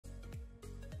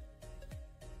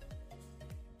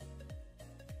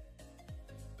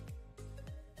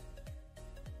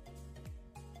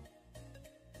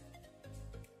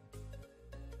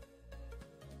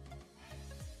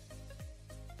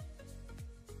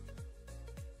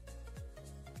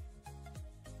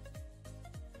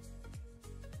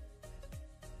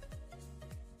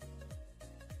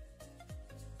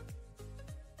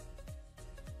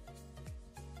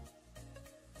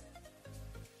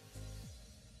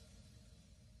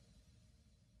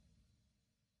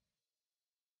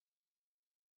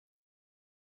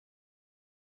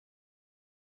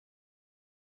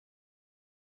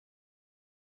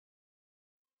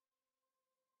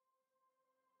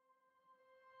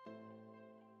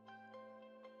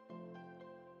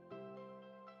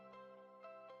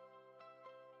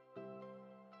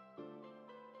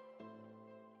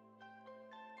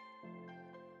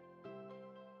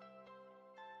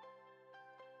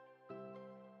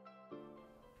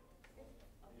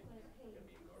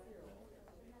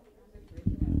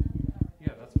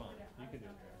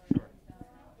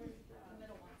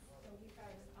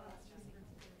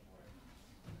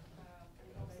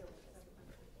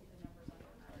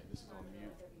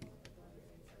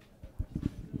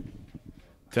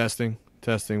Testing.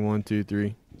 Testing. 1, 2,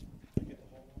 3.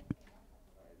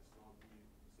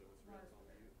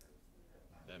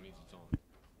 That means it's on.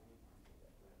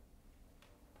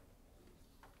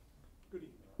 Good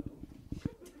evening.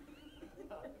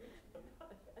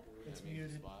 It's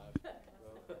muted.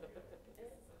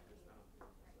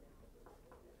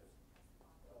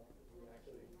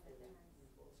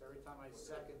 So every time I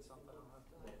second something, I'll have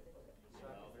to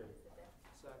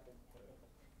second.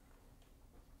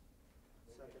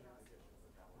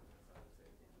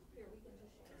 Here, we can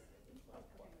just share.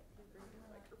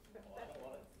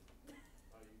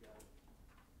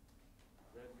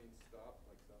 Red means stop,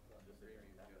 like stop. Green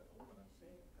means go. When I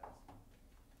see pass, just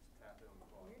tap it on the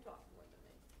ball. You're talking more than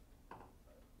me.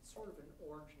 It's sort of an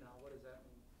orange now. What does that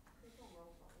mean? There's no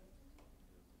roll call.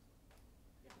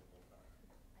 Yeah. I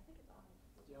think it's on.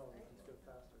 Yellow means go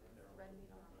faster. Red means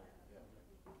on.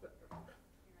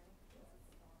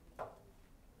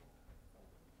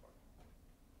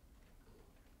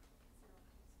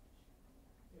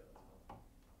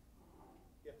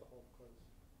 You have to hold close.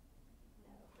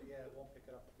 No. Yeah, it won't pick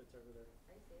it up if it's over there.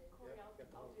 Are you serious? Yep, you have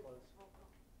to hold close.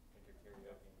 Like you're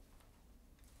karaoke.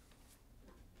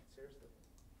 Seriously.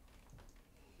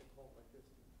 You can hold like this.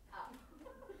 Ah.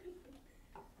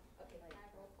 Okay, can I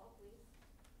have roll call, please?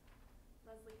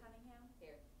 Leslie Cunningham.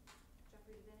 Here.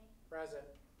 Jeffrey Denny. Present.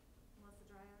 Melissa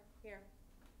Dreyer. Here.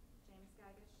 James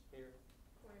Gagish. Here.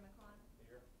 Corey McClung.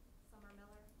 Here. Summer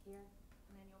Miller. Here.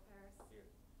 Emmanuel Paris. Here.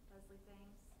 Leslie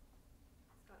Thames.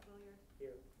 Scott Hilliard.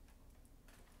 Here.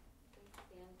 Please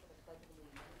stand for the pledge of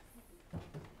allegiance.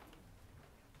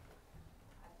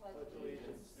 I pledge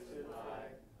Allegiance to the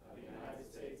flag of the United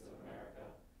States of America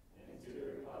and to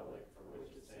the republic for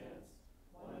which it stands,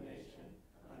 one nation,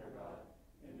 under God,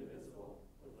 indivisible,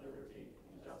 with liberty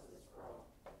and justice for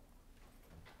all.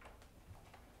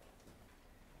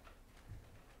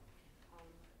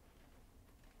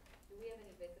 Do we have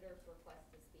any visitors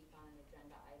request to speak on an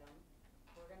agenda item?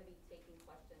 We're going to be taking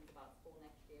questions about school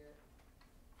next year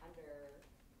under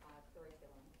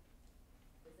curriculum.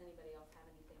 Does anybody else have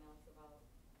anything else about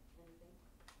anything?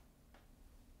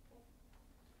 Okay.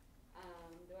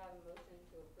 Do I have a motion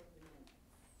to approve the minutes?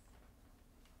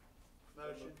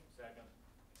 Motion. Second.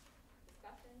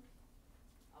 Discussion?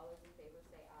 All those in favor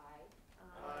say aye.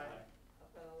 Aye.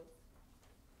 Opposed?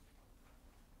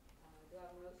 Do I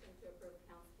have a motion to approve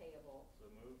accounts payable? So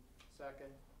move.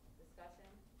 Second. Discussion?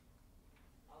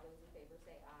 All those in favor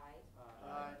say aye.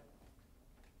 Aye.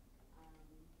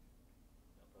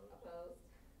 Opposed?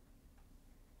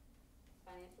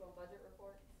 Financial and budget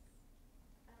reports?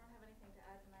 I don't have anything to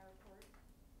add to my report.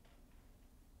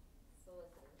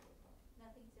 Solicitors report?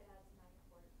 Nothing to add to my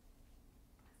report.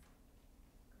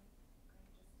 Greg just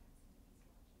texted me.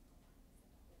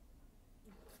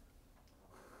 He's watching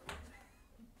online.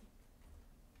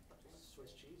 Just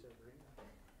Swiss cheese over here.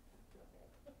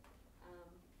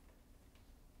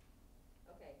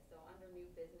 Okay, so under new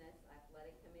business,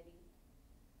 athletic committee,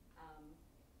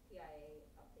 PIA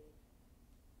update.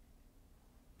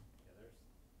 Yeah,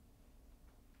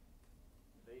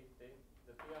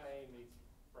 the PIA meets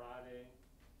Friday,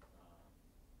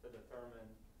 to determine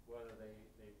whether they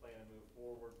plan to move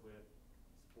forward with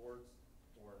sports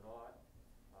or not.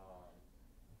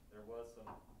 There was some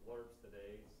blurbs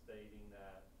today stating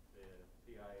that the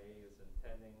PIA is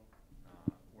intending,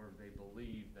 or they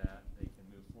believe that they can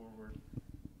move forward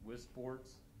with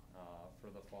sports, for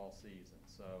the fall season.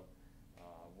 So,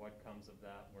 what comes of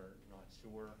that, we're not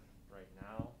sure right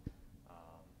now.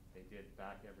 They did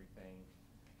back everything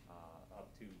up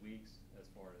 2 weeks as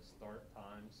far as start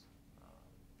times.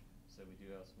 So we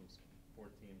do have some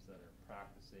sport teams that are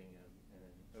practicing in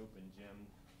an open gym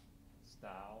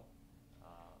style,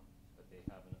 but they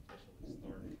haven't officially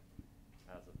started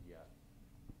as of yet.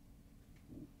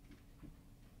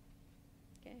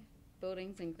 Okay.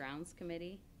 Buildings and grounds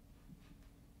committee?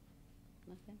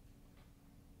 Nothing?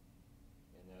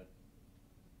 And that,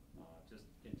 just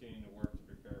continuing to work to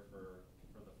prepare for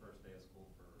the first day of school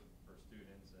for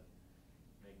students and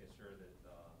making sure that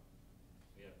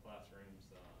we have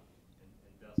classrooms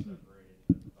and desks separated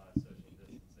to provide social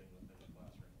distancing within the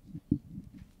classrooms.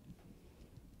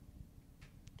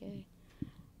 Okay.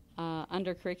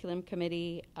 Under curriculum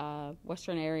committee,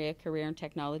 Western Area Career and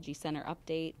Technology Center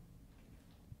update.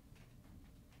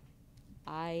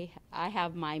 I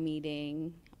have my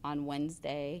meeting on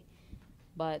Wednesday,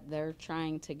 but they're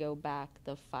trying to go back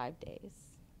the 5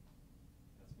 days.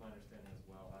 That's my understanding as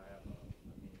well. I have a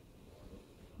meeting tomorrow with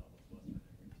Western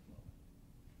Area as well.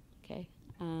 Okay.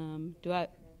 Do I?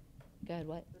 Go ahead.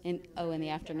 What? In the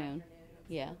afternoon.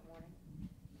 Yeah. And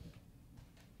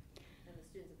the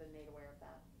students have been made aware of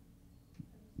that.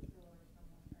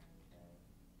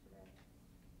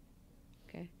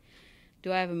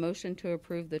 Do I have a motion to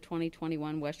approve the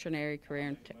 2021 Western Area Career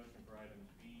and Make a motion for items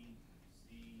B,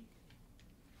 C,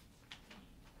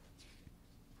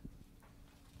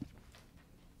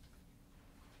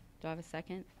 Do I have a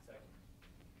second? second.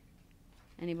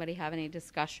 Anybody have any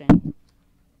discussion?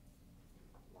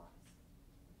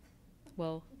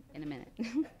 Well, in a minute.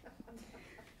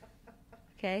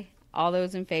 Okay, all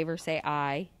those in favor say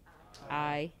aye.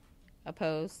 Aye.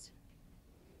 Opposed?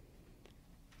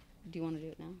 Do you want to do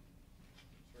it now?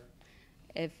 Sure.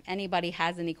 If anybody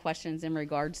has any questions in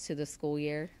regards to the school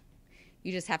year,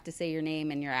 you just have to say your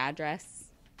name and your address.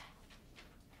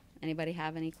 Anybody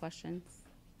have any questions?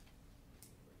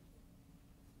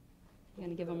 You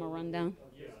gonna give them a rundown?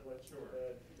 Yeah, What sure.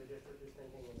 the district is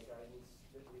thinking and the guidance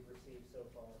that we've received so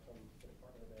far from the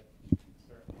Department of Ed.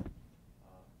 Certainly.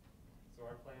 So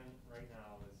our plan right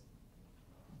now is,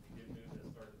 we did move the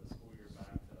start of the school year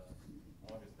back to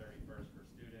August 31st for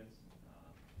students,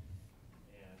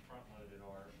 and front-loaded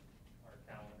our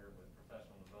calendar with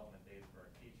professional development days for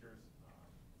our teachers,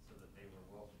 so that they were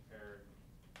well prepared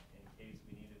in case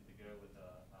we needed to go with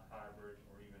a hybrid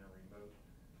or even a remote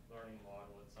learning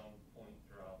model at some point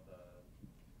throughout the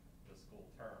school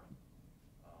term.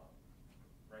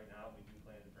 Right now, we do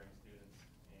plan to bring students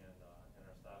and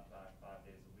our staff back 5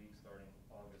 days a week, starting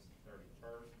August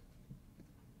 31st.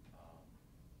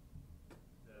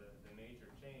 The major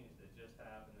change that just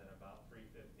happened at about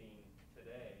 3:15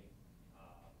 today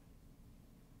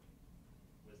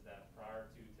was that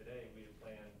prior to today, we had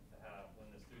planned to have,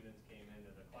 when the students came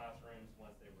into the classrooms,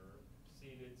 once they were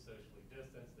seated, socially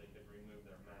distanced, they could remove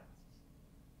their masks.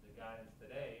 The guidance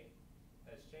today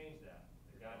has changed that.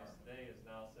 The guidance today is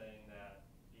now saying that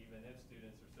even if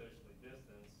students are socially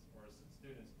distanced, or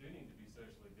students do need to be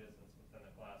socially distanced within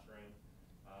the classroom,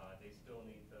 they still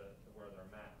need to wear their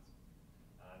masks.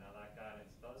 Now that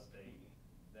guidance does state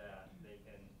that they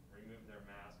can remove their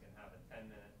mask and have a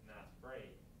 10-minute mask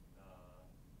break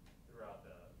throughout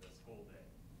the school day.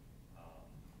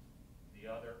 The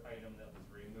other item that was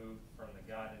removed from the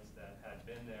guidance that had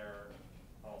been there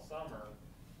all summer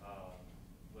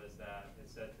was that it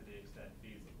said to the extent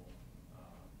feasible.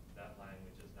 That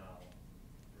language is now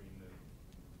removed.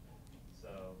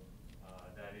 So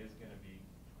that is going to be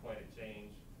quite a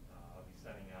change. I'll be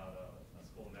sending out a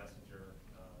school messenger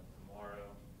tomorrow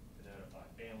to notify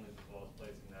families, as well as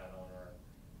placing that on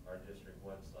our district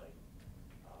website,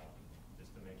 just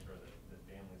to make sure that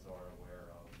families are aware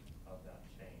of that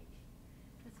change.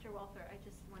 Mr. Walther, I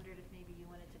just wondered if maybe you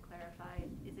wanted to clarify,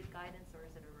 is it guidance or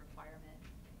is it a requirement?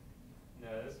 No,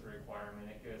 this is a requirement.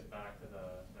 It goes back to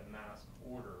the mask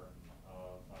order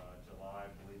of July,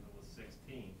 I believe it was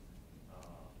 16th.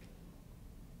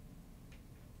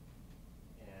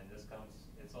 And this comes,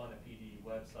 it's on the PD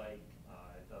website.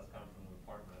 It does come from the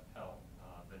Department of Health,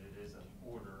 but it is an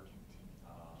order.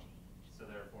 So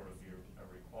therefore it would be a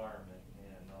requirement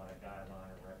and not a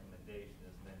guideline or recommendation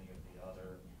as many of the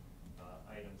other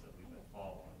items that we've been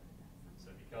following. So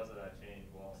because of that change,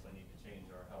 we'll also need to change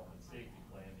our health and safety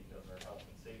plan, because our health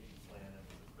and safety plan that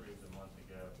was approved a month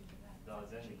ago does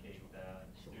indicate that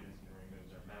students can remove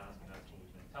their mask, and that's what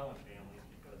we've been telling families,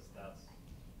 because that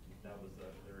was the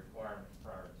requirement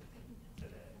prior to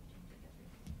today.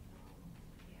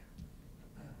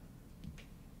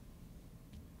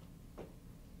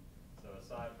 So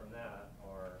aside from that,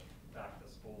 our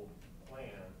back-to-school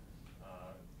plan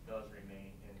does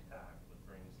remain intact, with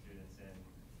bringing students in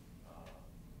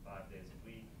 5 days a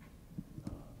week,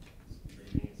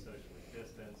 remain socially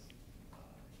distanced,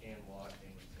 hand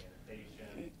washing,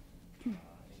 sanitation,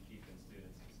 and keeping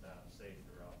students and staff safe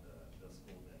throughout the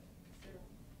school day.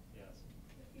 Yes.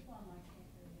 The people online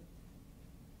can't hear you.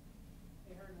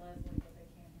 They heard Leslie, but they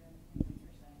can't hear anything that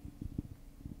you're saying.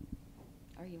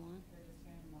 Are you on? They're just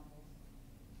hearing mumbles.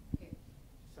 Here,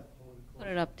 Set the whole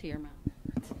put it up to your mouth.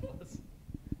 No one listens.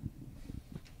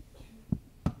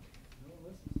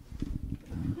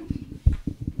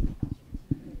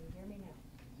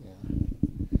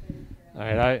 All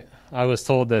right, I was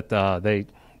told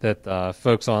that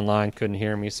folks online couldn't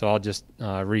hear me, so I'll just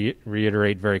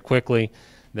reiterate very quickly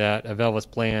that Avella's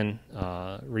plan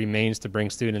remains to bring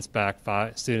students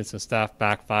and staff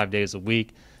back 5 days a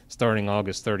week, starting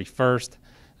August 31st.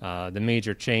 The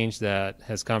major change that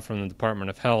has come from the Department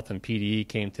of Health and PDE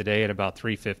came today at about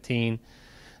 3:15,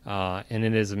 and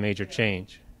it is a major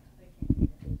change.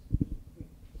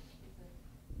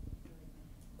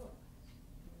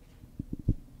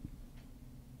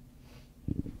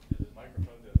 Is the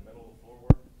microphone in the middle of the floor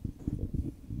work?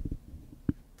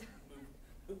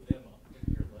 Move them up.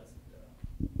 Your less.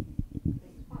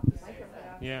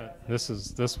 Yeah,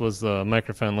 this was the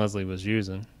microphone Leslie was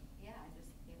using. Yeah, I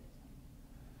just gave it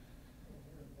to him.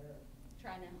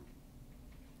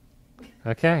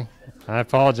 Okay, I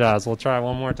apologize. We'll try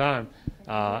one more time.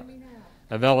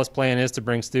 Avella's plan is to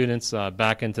bring students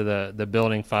back into the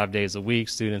building 5 days a week,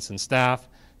 students and staff,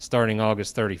 starting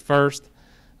August 31st.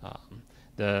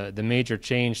 The major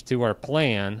change to our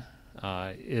plan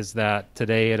is that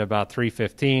today at about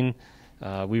 3:15,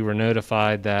 we were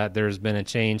notified that there's been a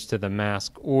change to the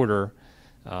mask order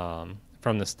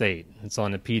from the state. It's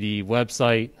on the PD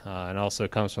website and also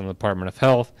comes from the Department of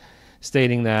Health,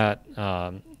 stating that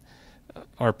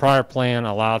our prior plan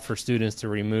allowed for students to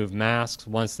remove masks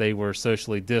once they were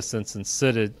socially distanced and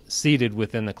seated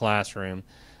within the classroom.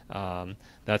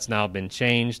 That's now been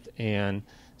changed, and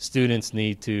students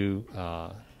need to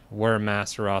wear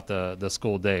masks throughout the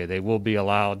school day. They will be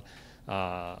allowed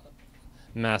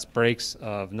mask breaks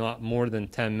of not more than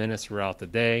 10 minutes throughout the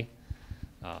day.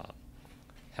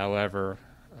 However,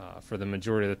 for the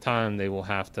majority of the time, they will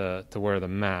have to wear the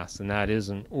mask, and that is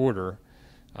an order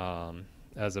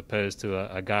as opposed to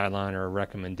a guideline or a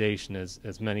recommendation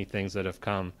as many things that have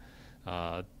come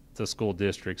to school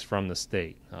districts from the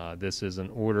state. This is an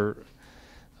order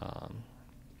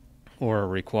or a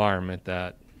requirement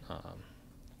that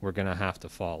we're going to have to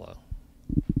follow.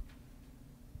 Do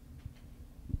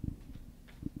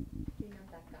you know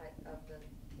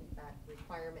if that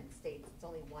requirement states it's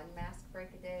only one mask break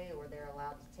a day, or they're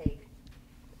allowed to take?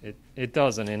 It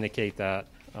doesn't indicate that.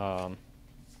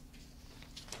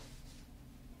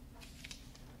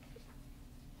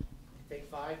 Take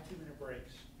 5 2-minute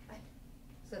breaks.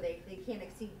 So they can't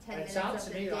exceed 10 It minutes sounds of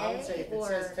to the me, day? I would say if it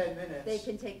says 10 minutes. They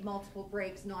can take multiple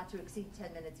breaks not to exceed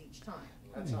 10 minutes each time?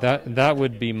 That's all. That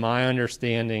would be my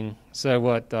understanding. So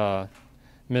what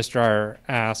Mr. Iyer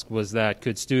asked was that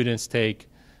could students take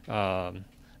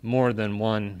more than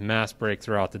one mask break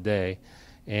throughout the day,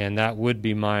 and that would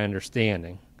be my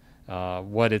understanding.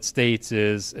 What it states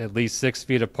is at least 6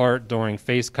 feet apart during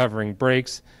face covering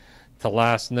breaks to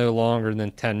last no longer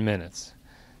than 10 minutes.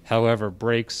 However,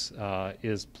 breaks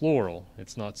is plural,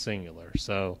 it's not singular.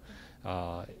 So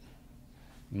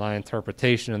my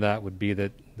interpretation of that would be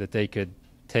that they could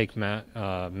take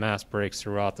mask breaks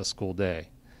throughout the school day.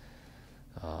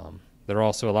 They're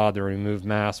also allowed to remove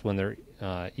masks when they're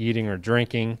eating or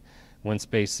drinking, when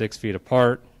spaced 6 feet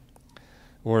apart,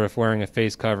 or if wearing a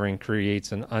face covering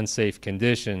creates an unsafe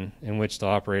condition in which to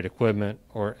operate equipment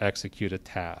or execute a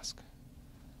task.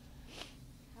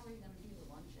 How are you going to do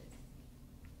the lunches?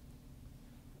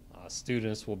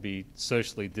 Students will be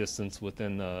socially distanced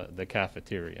within the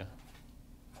cafeteria.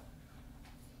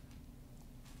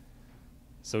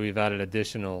 So we've added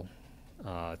additional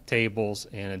tables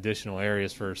and additional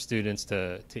areas for students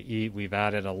to eat. We've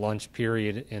added a lunch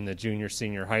period in the junior,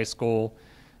 senior high school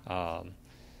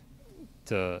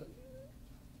to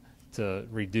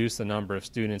reduce the number of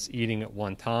students eating at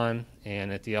one time.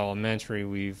 And at the elementary,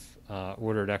 we've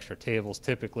ordered extra tables.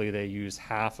 Typically, they use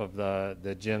half of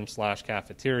the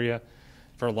gym/cafeteria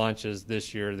for lunches.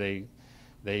 This year, they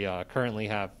currently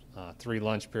have 3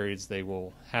 lunch periods. They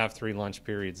will have 3 lunch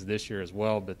periods this year as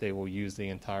well, but they will use the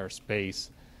entire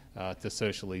space to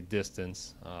socially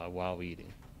distance while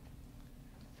eating.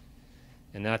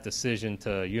 And that decision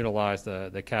to utilize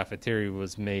the cafeteria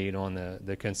was made on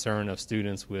the concern of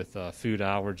students with food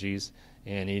allergies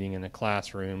and eating in the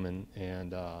classroom,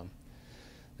 and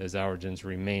those allergens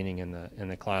remaining in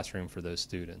the classroom for those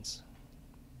students.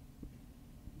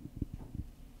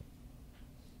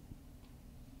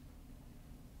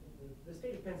 The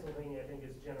state of Pennsylvania, I think,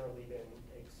 has generally been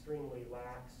extremely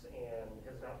lax and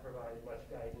has not provided much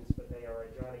guidance, but they are a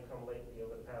Johnny-come-lately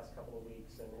over the past couple of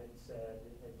weeks and had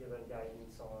given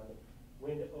guidance on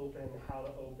when to open, how to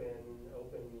open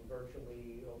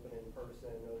virtually, open in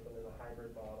person, open in a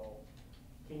hybrid model.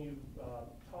 Can you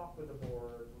talk with the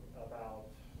board about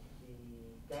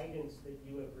the guidance that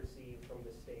you have received from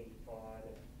the state on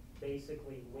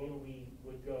basically when we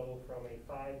would go from a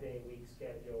 5-day-week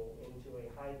schedule into a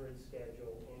hybrid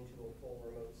schedule into a full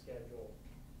remote schedule,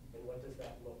 and what does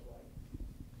that look like?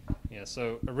 Yeah,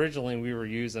 so originally we were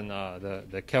using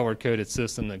the Keller-coded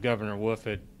system that Governor Wolf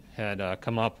had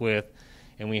come up with,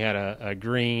 and we had a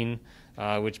green,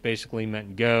 which basically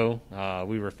meant go.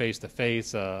 We were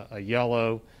face-to-face. A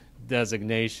yellow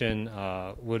designation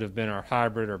would have been our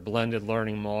hybrid or blended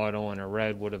learning model, and a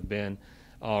red would have been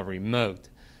remote.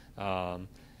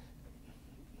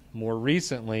 More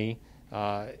recently,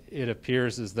 it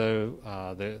appears as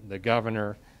though the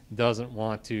governor doesn't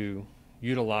want to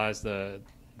utilize the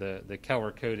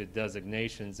Keller-coded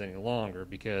designations any longer,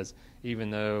 because even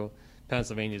though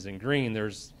Pennsylvania's in green,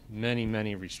 there's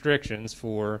many restrictions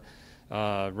for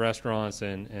restaurants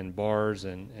and bars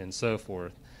and so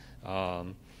forth.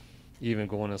 even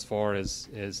going as far as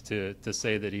to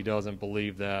say that he doesn't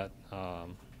believe that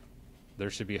there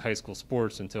should be high school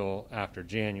sports until after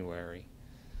January.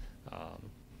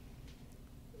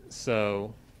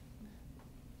 So,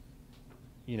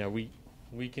 you know,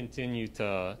 we continue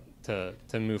to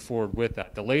move forward with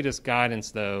that. The latest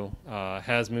guidance, though,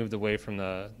 has moved away from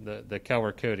the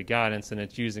Keller Code of Guidance, and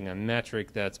it's using a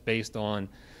metric that's based on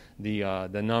the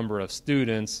number of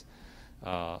students,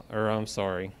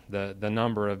 the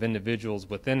number of individuals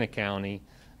within the county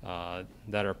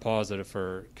that are positive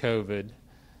for COVID,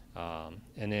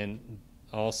 and then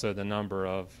also the number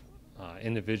of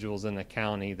individuals in the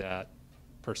county that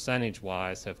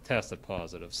percentage-wise have tested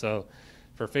positive. So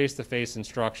for face-to-face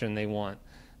instruction, they want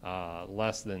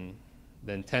less than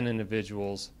 10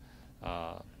 individuals,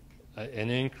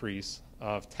 an increase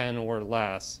of 10 or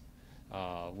less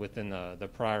within the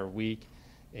prior week,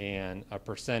 and a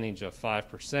percentage of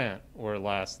 5% or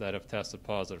less that have tested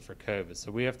positive for COVID.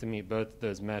 So we have to meet both of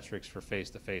those metrics for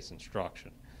face-to-face instruction.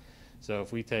 So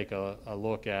if we take a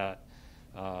look at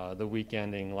the week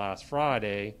ending last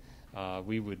Friday,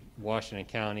 Washington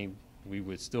County, we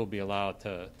would still be allowed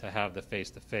to have the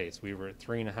face-to-face. We were at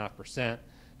 3.5%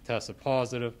 tested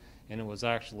positive, and it was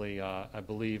actually, I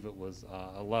believe it was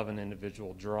 11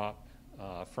 individual drop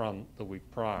from the week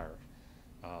prior.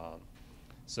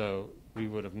 So we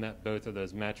would have met both of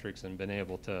those metrics and been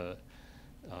able to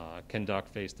conduct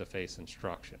face-to-face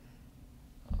instruction.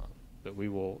 But we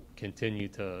will continue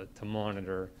to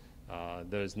monitor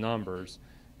those numbers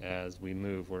as we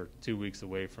move. We're 2 weeks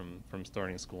away from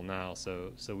starting school now,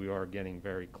 so we are getting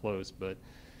very close. But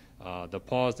the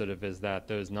positive is that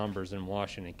those numbers in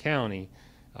Washington County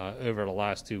over the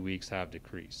last 2 weeks have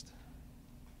decreased.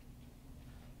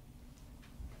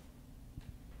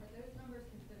 Are those numbers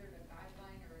considered a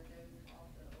guideline, or are those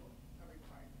also a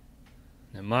requirement?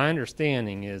 And my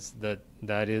understanding is that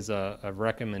that is a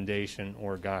recommendation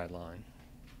or guideline.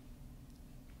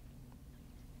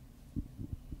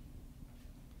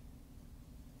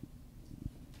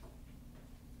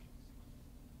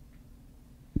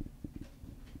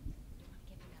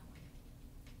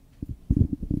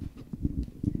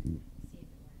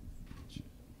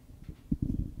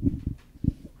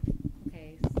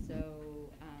 Okay, so,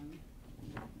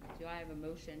 do I have a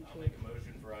motion I'll to? make a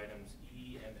motion for items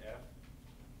E and F.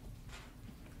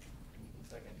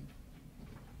 Second.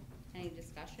 Any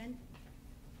discussion?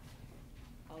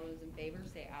 All those in favor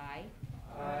say aye.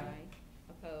 Aye.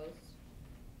 Opposed?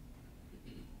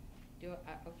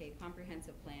 Okay,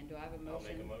 comprehensive plan, do I have a I'll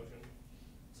motion? make a motion.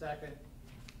 Second.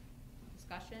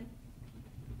 Discussion?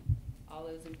 All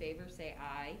those in favor say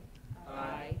aye.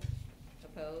 Aye.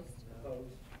 Opposed?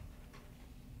 Opposed?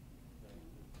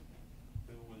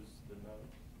 Who was the no?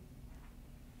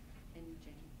 And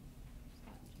Jane.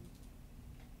 Scott and Jane.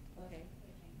 Okay.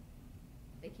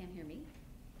 They can't hear me?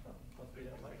 Must be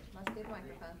that mic. Must be the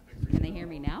microphone. Can they hear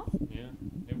me now? Yeah,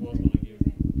 it was when I gave you.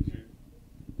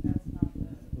 That's not the,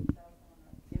 that was the one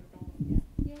that info,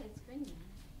 yeah. Yeah, it's green.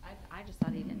 I just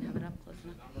thought he didn't have it up close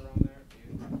enough. Number on there,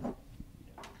 you?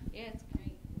 Yeah, it's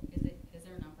green. Is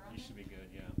there a number on You there? should be good,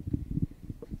 yeah.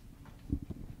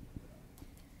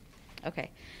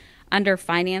 Okay. Under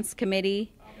Finance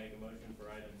Committee, I'll make a motion for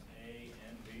items A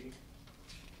and B.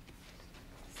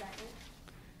 Second.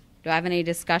 do I have any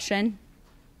discussion?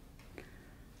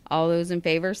 All those in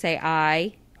favor say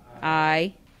aye.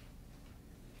 Aye.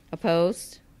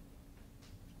 Opposed?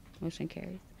 Motion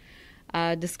carries.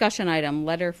 Discussion item,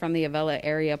 letter from the Avella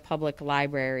Area Public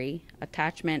Library,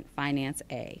 attachment Finance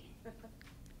A.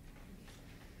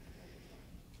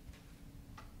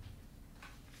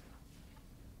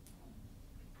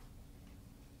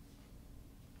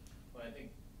 Well, I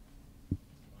think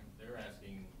they're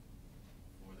asking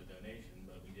for the donation,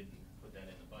 but we didn't put that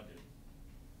in the budget.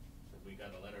 So we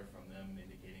got a letter from them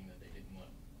indicating that they didn't want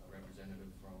a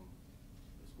representative from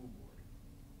the school board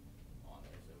on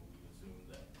there, so we assumed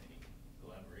that any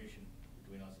collaboration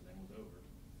between us and them was over.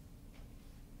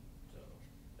 So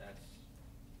that's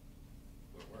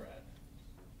where we're at.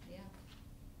 Yeah.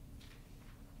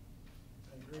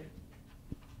 I agree.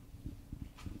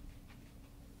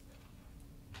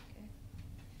 Okay.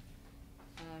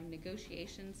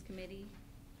 Negotiations Committee.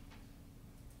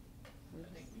 I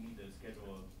think we need to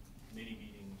schedule a committee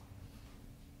meeting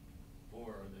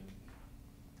for the,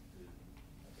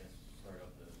 I guess, start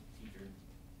up the teacher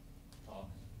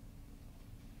talks.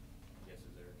 I guess,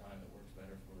 is there a time that works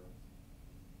better for?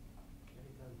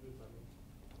 Anytime's good by me.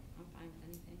 I'm fine with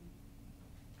anything.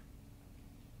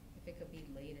 If it could be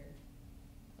later,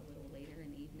 a little later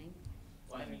in the evening, it's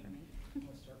Well, I better mean, for me.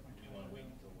 I'll start my Do you wanna wait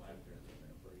until after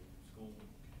school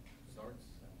starts?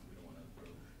 We don't wanna throw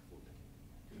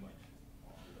too much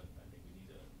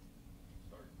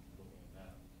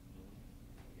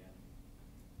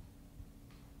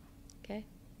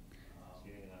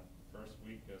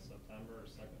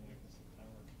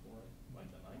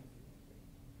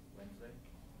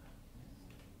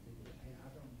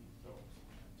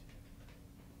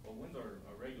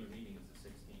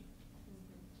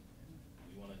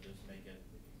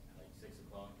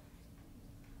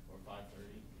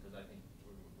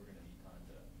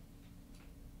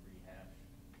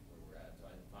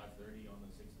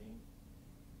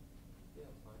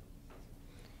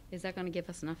Is that gonna give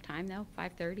us enough time, though?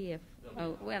 5:30 if, That'll be oh,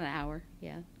 an hour. well, an hour,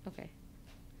 yeah, okay.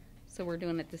 So we're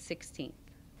doing it the 16th,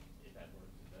 If that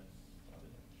works, if that's,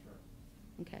 sure.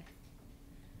 okay.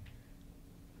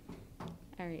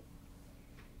 All right.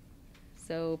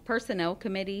 So Personnel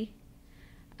Committee,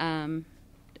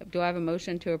 do I have a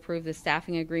motion to approve the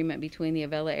staffing agreement between the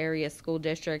Avella Area School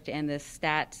District and the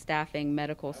Stat Staffing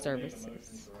Medical I will make a Services? motion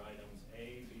for items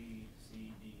A, B,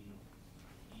 C, D,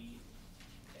 E,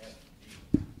 F,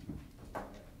 G.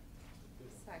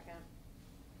 Second.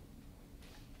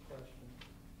 Question.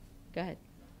 Go ahead.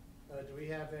 Do we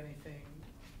have anything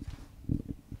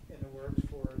in the works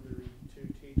for the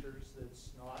 2 teachers that's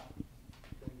not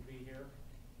going to be here?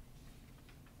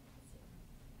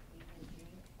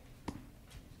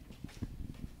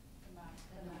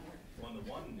 Well,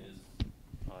 the one is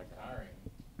hiring.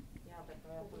 Yeah, but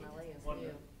ultimately is One-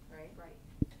 you, right? Right.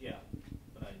 Yeah,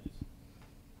 but I just,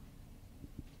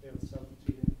 We have a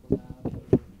substitute in for that, or?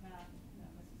 No,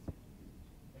 Mrs.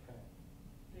 Okay.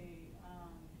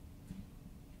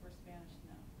 For Spanish,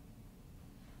 no.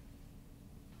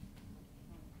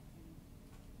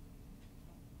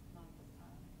 Not this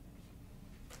time.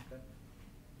 Okay.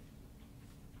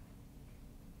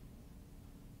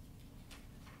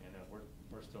 and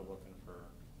we're still looking for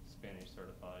Spanish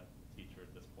certified teacher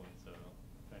at this point, so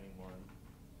if anyone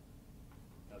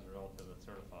has a relative that's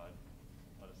certified,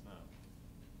 let us know.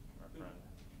 Our friend.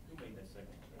 Who made that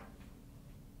second motion?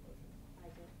 I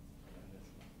did.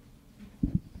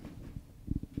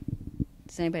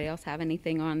 Does anybody else have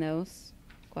anything on those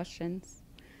questions?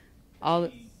 All,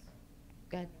 go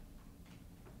ahead.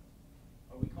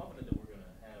 Are we confident that we're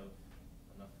gonna have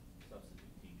enough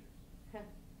substitute teachers?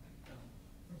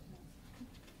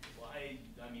 Well, I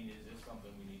mean, is this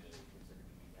something we need to consider?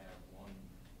 Do we have one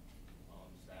on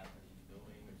staff at each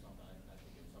building or something? I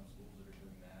think there's some schools that are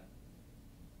doing that,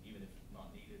 even if not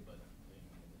needed, but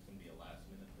it's gonna be a last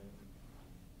minute thing.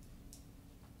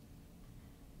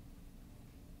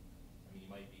 I mean,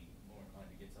 you might be more inclined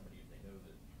to get somebody if they know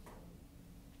that,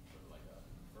 sort of like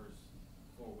first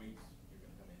 4 weeks, you're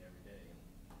gonna come in every day and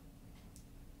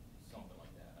something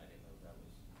like that. I didn't know if that was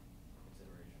a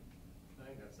consideration. I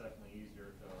think that's definitely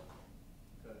easier to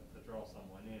draw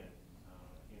someone in.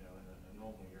 In a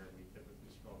normal year, we typically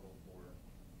struggle for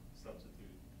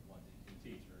substitute 1 to 2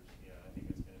 teachers. Yeah, I think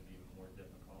it's gonna be even more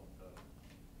difficult to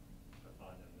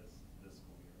find them this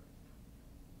school year.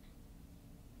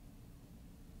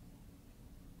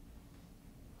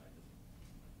 I just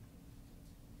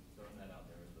throwing that out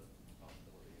there as a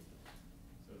possibility.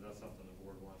 So is that something the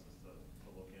board wants us to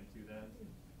look into then?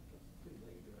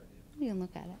 You can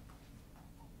look at it.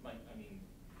 I mean,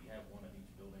 if you have one at each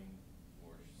building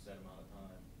for a set amount of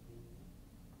time,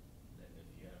 then if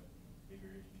you have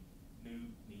bigger, need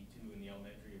 2 in the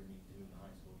elementary or need 2 in the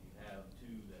high school, you have 2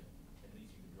 that at least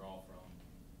you can draw from.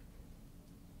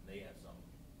 They have some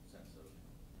sense of,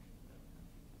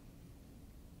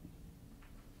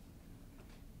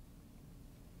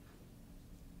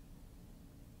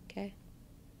 Okay.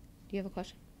 Do you have a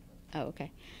question? Oh,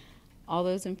 okay. All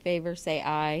those in favor say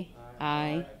aye.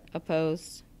 Aye.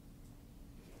 Opposed?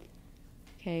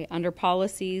 Okay, under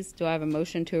policies, do I have a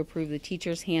motion to approve the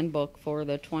teacher's handbook for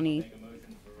the 20? make a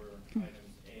motion for items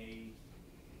A and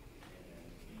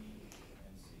B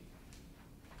and C.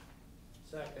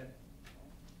 Second.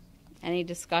 Any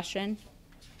discussion?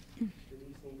 Do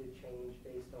these need to change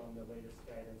based on the latest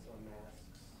guidance on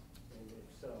masks? And if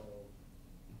so,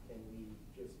 can we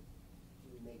just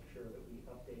make sure that we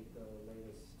update the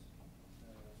latest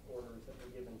orders that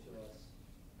were given to us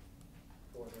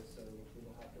for this, so we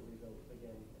don't have to revote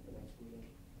again at the next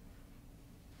meeting?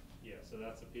 Yeah, so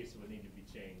that's a piece that would need to be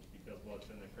changed, because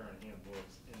what's in the current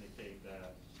handbooks indicate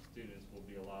that students will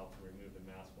be allowed to remove the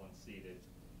mask once seated.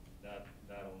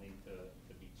 That'll need to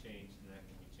be changed, and that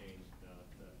can be changed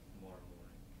tomorrow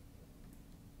morning.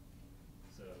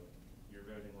 So you're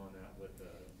voting on that with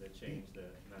the change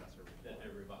that masks are required. That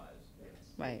they're revised. Yes.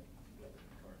 Right. With the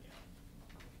current,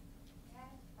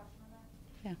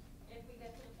 yeah. Yeah. If we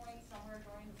get to the point somewhere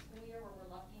during the school year where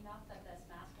we're lucky enough that this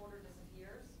mask order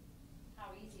disappears,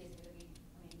 how easy is it gonna be?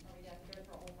 I mean, are we gonna have to go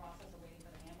through a whole process of waiting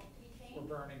for the handbook to be changed? We're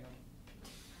burning them.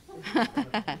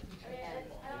 I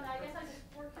don't know, I guess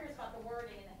we're curious about the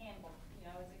wording in the handbook, is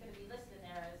it gonna be listed in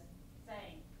there as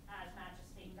saying, as matches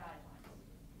state guidelines?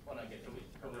 Well, I guess we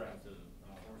correct to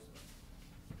enforce it.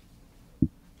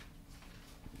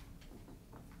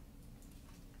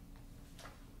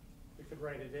 We could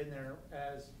write it in there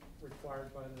as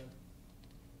required by the,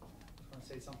 I was gonna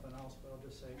say something else, but I'll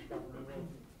just say governor rule.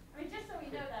 I mean, just so we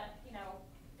know that,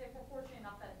 if we're fortunate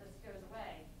enough that this goes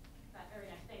away, that very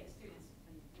next day the students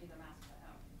can leave their masks at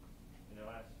home.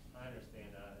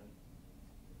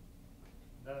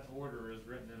 that order is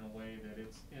written in a way that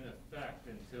it's in effect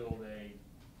until the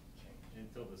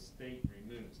state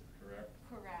removes it, correct?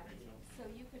 Correct. Rachel? So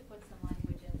you could put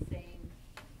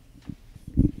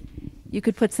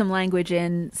some language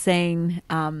in saying,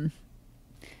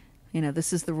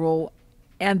 this is the rule,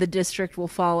 and the district will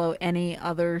follow any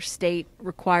other state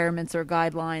requirements or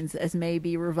guidelines as may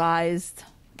be revised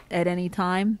at any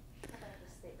time. How about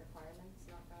the state requirements,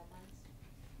 not guidelines?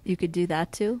 You could do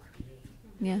that too.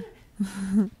 Yeah.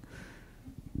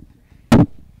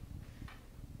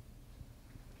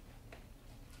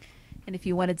 And if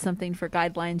you wanted something for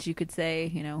guidelines, you could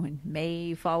say,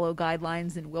 may follow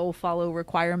guidelines and will follow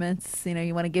requirements.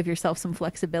 You want to give yourself some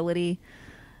flexibility.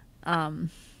 You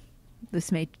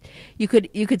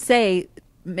could say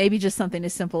maybe just something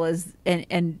as simple as,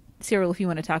 and Cyril, if you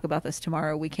want to talk about this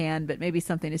tomorrow, we can, but maybe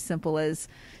something as simple as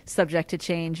subject to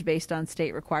change based on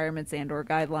state requirements and or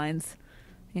guidelines.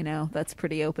 That's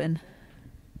pretty open.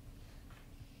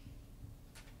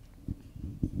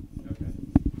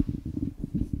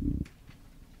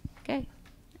 Okay.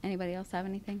 Anybody else have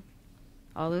anything?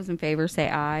 All those in favor say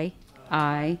aye.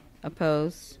 Aye.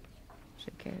 Opposed?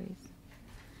 Motion carries.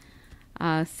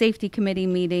 Safety Committee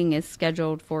meeting is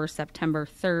scheduled for September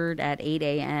 3rd at 8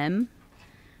 a.m.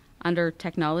 Under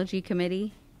Technology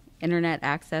Committee, internet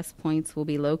access points will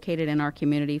be located in our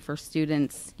community for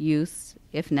students' use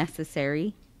if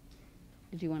necessary.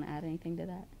 Did you want to add anything to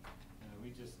that? We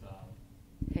just,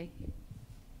 Okay.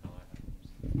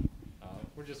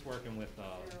 we're just working with,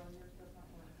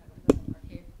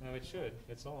 Here. no, it should,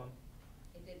 it's on.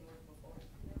 It didn't work before.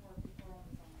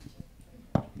 It's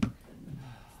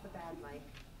the bad mic.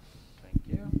 Thank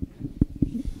you.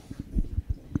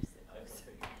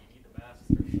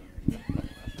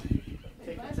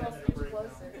 Take a 10-minute break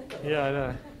now. Yeah, I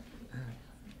know.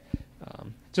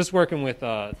 Just working with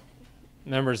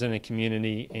members in the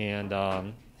community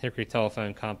and Hickory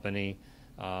Telephone Company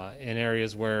in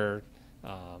areas where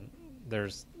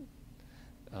there's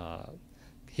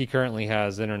he currently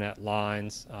has internet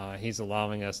lines. He's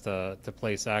allowing us to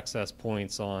place access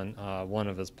points on one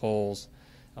of his poles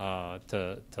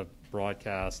to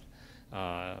broadcast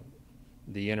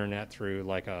the internet through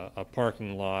like a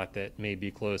parking lot that may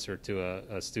be closer to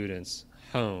a student's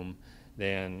home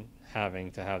than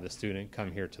having to have the student come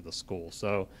here to the school.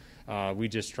 So we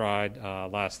just tried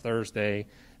last Thursday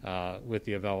with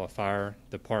the Avella Fire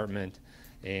Department,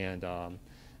 and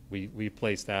we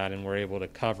placed that, and we're able to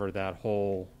cover that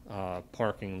whole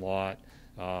parking lot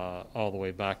all the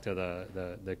way back to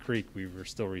the creek. We were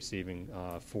still receiving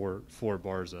four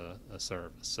bars a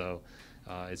service. So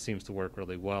it seems to work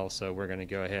really well. So we're going to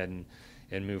go ahead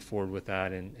and move forward with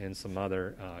that in some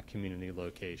other community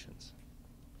locations.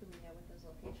 Do we know what those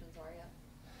locations are yet?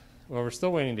 Well, we're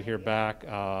still waiting to hear back.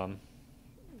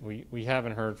 We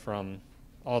haven't heard from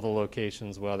all the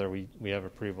locations whether we have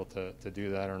approval to do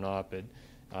that or not, but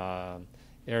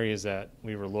areas that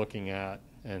we were looking at,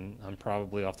 and I'm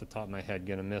probably off the top of my head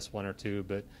going to miss one or two,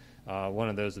 but one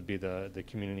of those would be the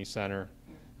community center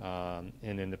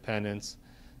in Independence.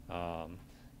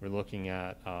 We're looking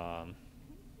at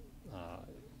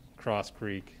Cross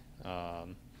Creek.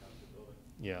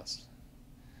 Yes.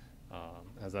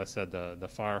 As I said, the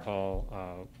fire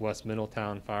hall, West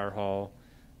Middletown Fire Hall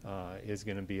is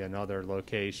going to be another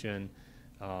location,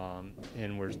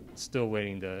 and we're still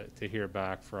waiting to hear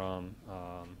back from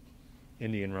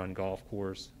Indian Run Golf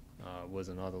Course was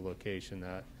another location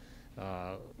that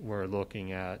we're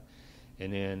looking at.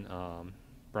 And then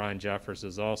Brian Jeffers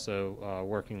is also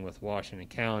working with Washington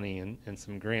County and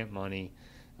some grant money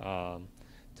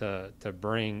to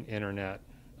bring internet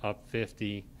up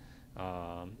 50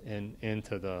 and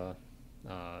into the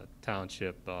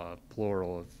township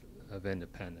plural of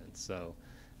Independence. So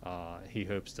he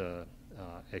hopes to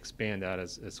expand that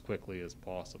as quickly as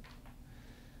possible.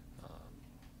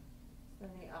 Is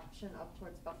there any option up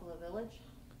towards Buffalo Village?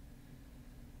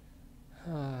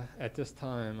 At this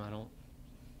time, I don't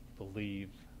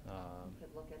believe. You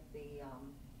could look at you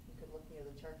could look near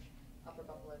the church. Upper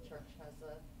Buffalo Church has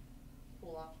a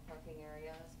pull-off parking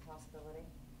area as a possibility.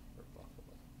 For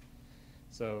Buffalo.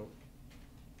 So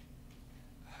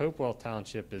Hopewell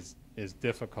Township is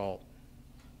difficult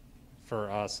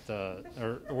for us to,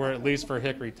 or at least for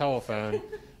Hickory Telephone,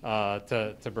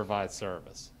 to provide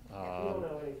service. We don't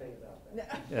know anything about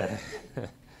that.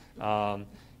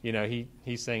 Yeah.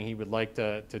 He's saying he would like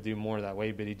to do more that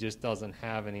way, but he just doesn't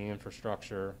have any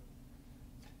infrastructure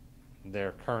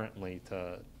there currently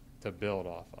to build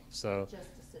off of. So Just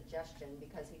a suggestion,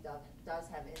 because he does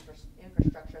have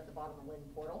infrastructure at the bottom of Lynn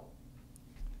Portal.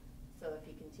 So if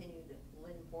you continued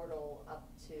Lynn Portal up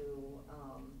to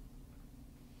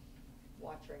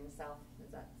watching South,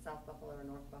 is that South Buffalo or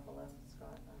North Buffalo,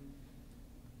 Scott?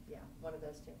 Yeah, one of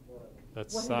those two.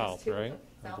 That's One of those south, two. right?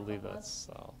 I South believe Buffalo? that's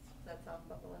south. Is that South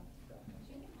Buffalo? Did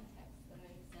you get my text that I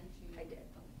sent you? I did.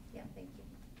 Yeah, thank you.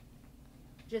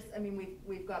 Just, I mean,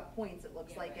 we've got points, it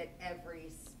looks Yeah, like, right. at every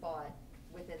spot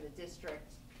within the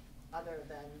district, other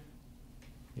than,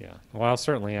 Yeah, well, I'll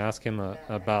certainly ask him That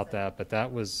about exit. that, but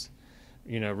that was,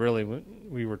 really,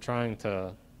 we were trying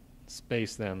to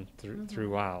space them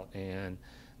throughout, and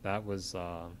that was,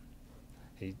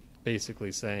 he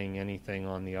basically saying anything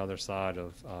on the other side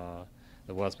of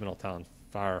the West Middletown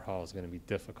Fire Hall is going to be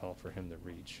difficult for him to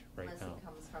reach right unless now. it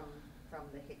comes from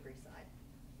the Hickory side.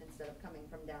 Instead of coming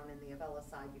from down in the Avella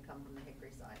side, you come from the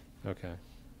Hickory side. Okay.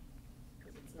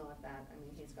 Because it's not that, I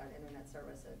mean, he's got internet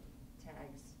service at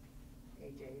Tags,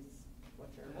 AJ's,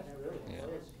 Butcher, That's whatever. really Yeah.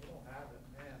 close, you don't have it,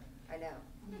 man. I know.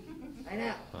 I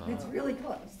know. It's really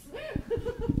close.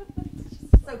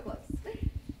 So close.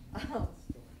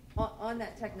 On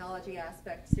that technology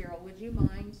aspect, Cyril, would you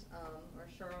mind, or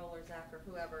Cheryl or Zach or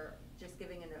whoever, just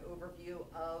giving an overview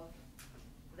of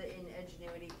the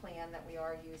Ingenuity plan that we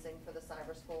are using for the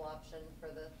cyber school option for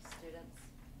the students?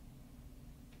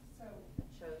 So, That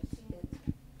shows it.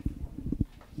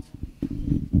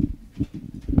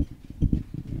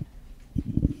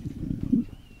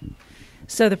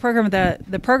 So the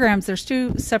programs, there's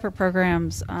two separate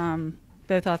programs,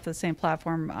 both off the same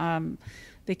platform.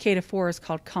 The K to 4 is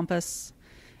called Compass,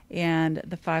 and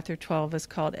the 5 through 12 is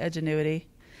called Edgenuity.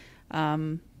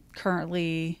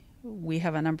 Currently, we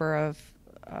have a number of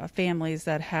families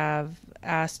that have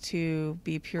asked to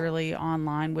be purely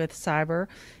online with cyber,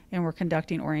 and we're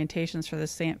conducting orientations for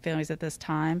those families at this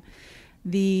time.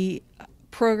 The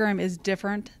program is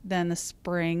different than the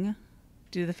spring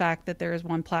due to the fact that there is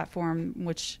one platform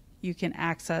which you can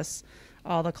access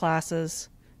all the classes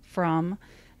from.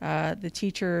 The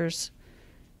teachers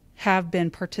have been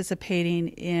participating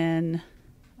in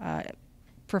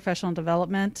professional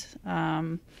development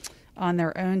on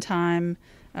their own time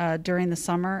during the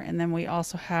summer, and then we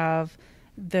also have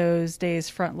those days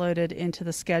front-loaded into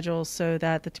the schedule so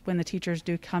that when the teachers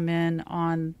do come in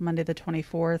on Monday the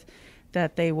 24th,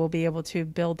 that they will be able to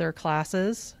build their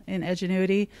classes in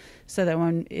Edgenuity, so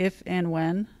that if and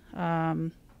when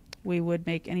we would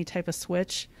make any type of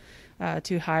switch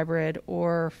to hybrid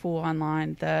or full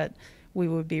online, that we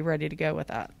would be ready to go with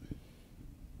that.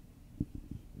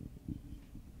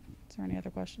 Is there any other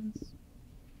questions?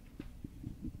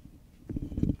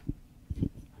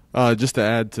 Just to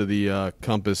add to the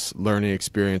Compass learning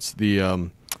experience,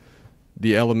 the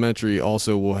elementary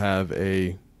also will have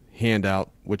a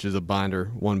handout, which is a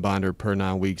binder, one binder per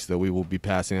 9 weeks that we will be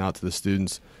passing out to the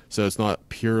students. So it's not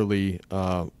purely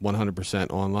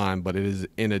 100% online, but it is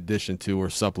in addition to or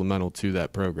supplemental to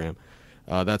that program.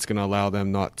 That's going to allow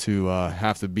them not to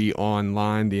have to be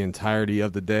online the entirety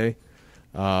of the day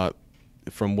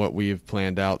from what we have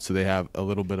planned out, so they have a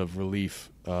little bit of relief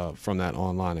from that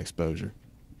online exposure.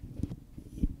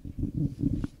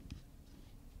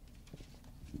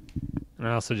 And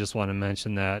I also just want to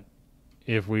mention that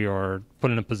if we are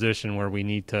put in a position where we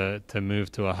need to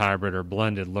move to a hybrid or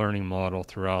blended learning model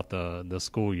throughout the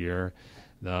school year,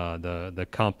 the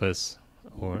Compass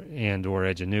or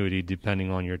Edgenuity,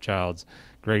 depending on your child's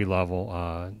grade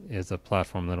level, is a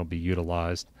platform that will be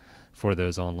utilized for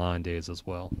those online days as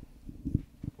well.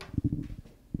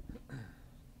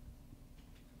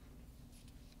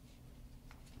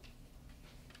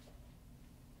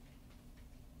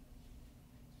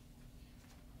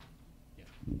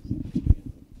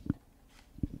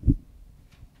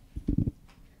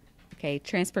 Okay,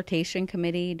 Transportation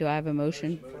Committee, do I have a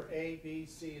motion? For A, B,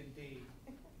 C, and D.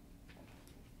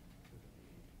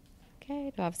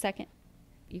 Okay, do I have a second?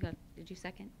 Did you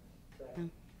second? No.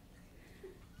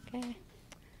 Okay.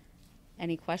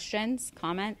 Any questions,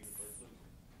 comments?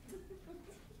 Leslie,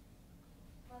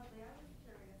 I was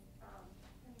curious,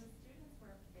 can the students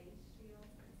wear face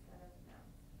shields instead of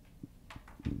masks?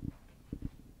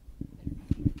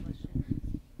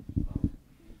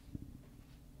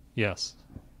 Yes.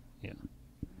 Yeah.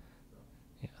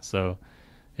 Yeah. So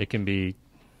it can be,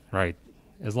 right,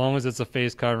 as long as it's a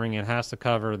face covering, it has to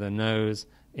cover the nose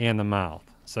and the mouth.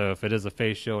 So if it is a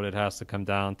face shield, it has to come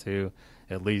down to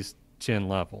at least chin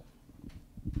level.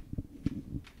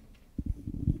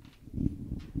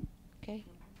 Okay.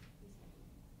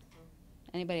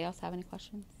 Anybody else have any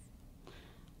questions?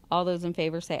 All those in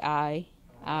favor say aye.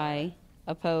 Aye.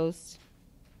 Opposed?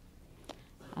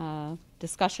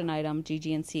 Discussion item,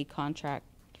 GG&C contract,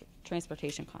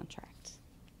 transportation contract.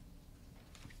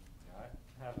 I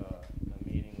have a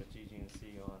meeting with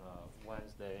GG&C on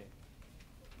Wednesday.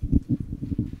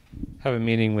 have a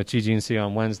meeting with GGNC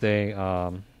on Wednesday,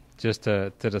 just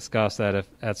to discuss that if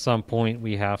at some point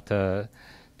we have to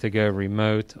go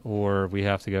remote or we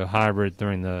have to go hybrid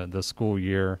during the school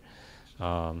year,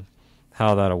 how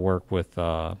that'll work with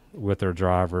their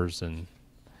drivers and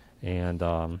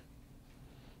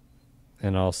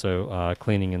also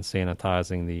cleaning and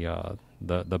sanitizing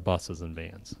the buses and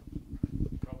vans.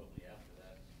 Probably after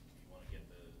that, you want to get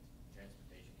the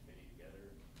transportation committee together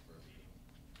for a meeting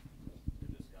to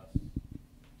discuss.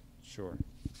 Sure.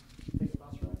 Take a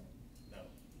bus ride? No,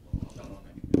 well, I'm not on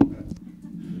that committee.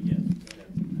 But yes, go ahead.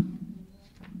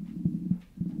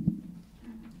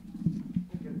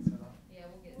 We'll get it set up. Yeah,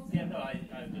 we'll get. Yeah, no,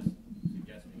 I'm just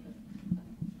suggesting that.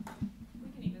 We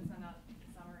can even send out a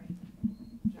summary,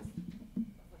 just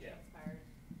of what Yeah. expired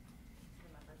to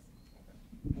the members.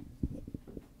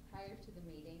 Prior to the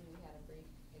meeting, we had a brief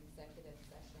executive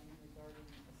session regarding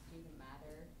a student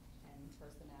matter and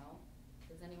personnel.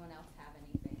 Does anyone else have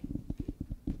anything?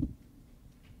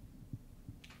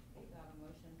 We have a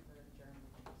motion for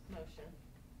adjournment. Motion.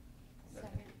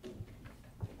 Second.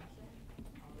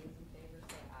 All those in favor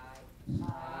say aye.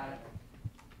 Aye.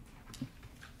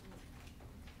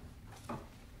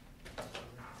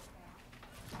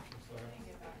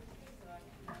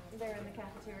 They're in the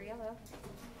cafeteria though.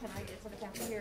 Can I get to the cafeteria?